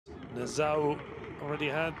Nazao already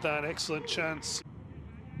had that excellent chance.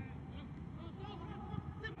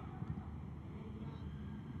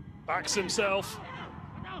 Backs himself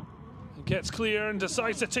and gets clear and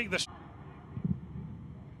decides to take the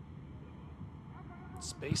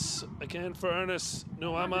space again for Ernest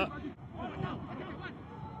Noama.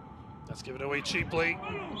 That's given away cheaply.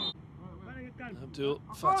 Abdul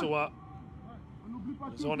Fatawu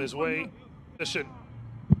is on his way. Position.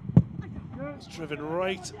 It's driven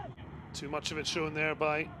right. Too much of it shown there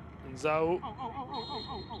by Nzao.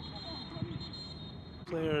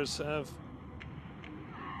 Players have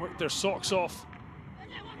worked their socks off,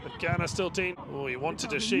 but Ghana still dangerous. Oh, he wanted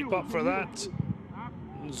to shape up for that.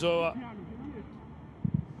 Nzoa.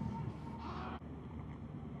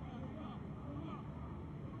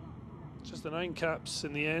 Just the 9 caps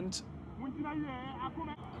in the end. And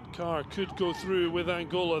Carr could go through with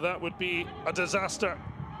Angola. That would be a disaster.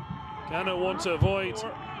 Ghana want to avoid.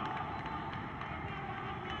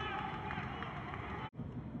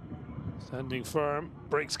 Standing firm,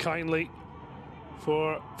 breaks kindly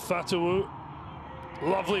for Fatawu.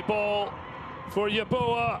 Lovely ball for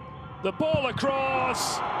Yeboah. The ball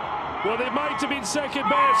across. Well, they might have been second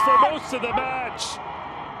best for most of the match,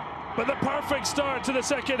 but the perfect start to the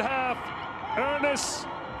second half. Ernest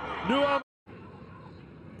Noama.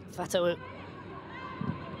 Fatawu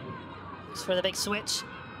looks for the big switch.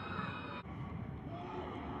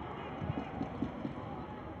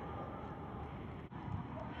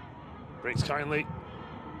 Breaks kindly.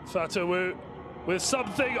 Fatawu with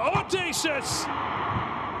something audacious,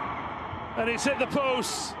 and he's hit the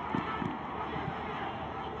post.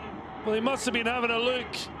 Well, he must have been having a look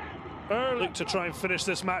early to try and finish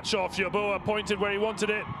this match off. Yeboah pointed where he wanted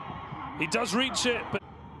it. He does reach it, but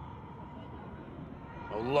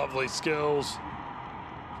oh, lovely skills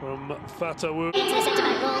from Fatawu. Into the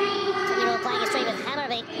centre-back goal. 20-year-old playing a straight with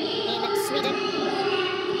Hammarby in Sweden.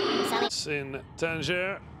 It's in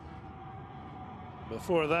Tangier.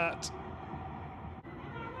 Before that,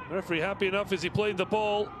 referee happy enough as he played the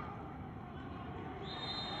ball.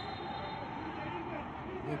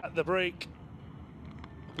 At the break,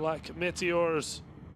 Black Meteors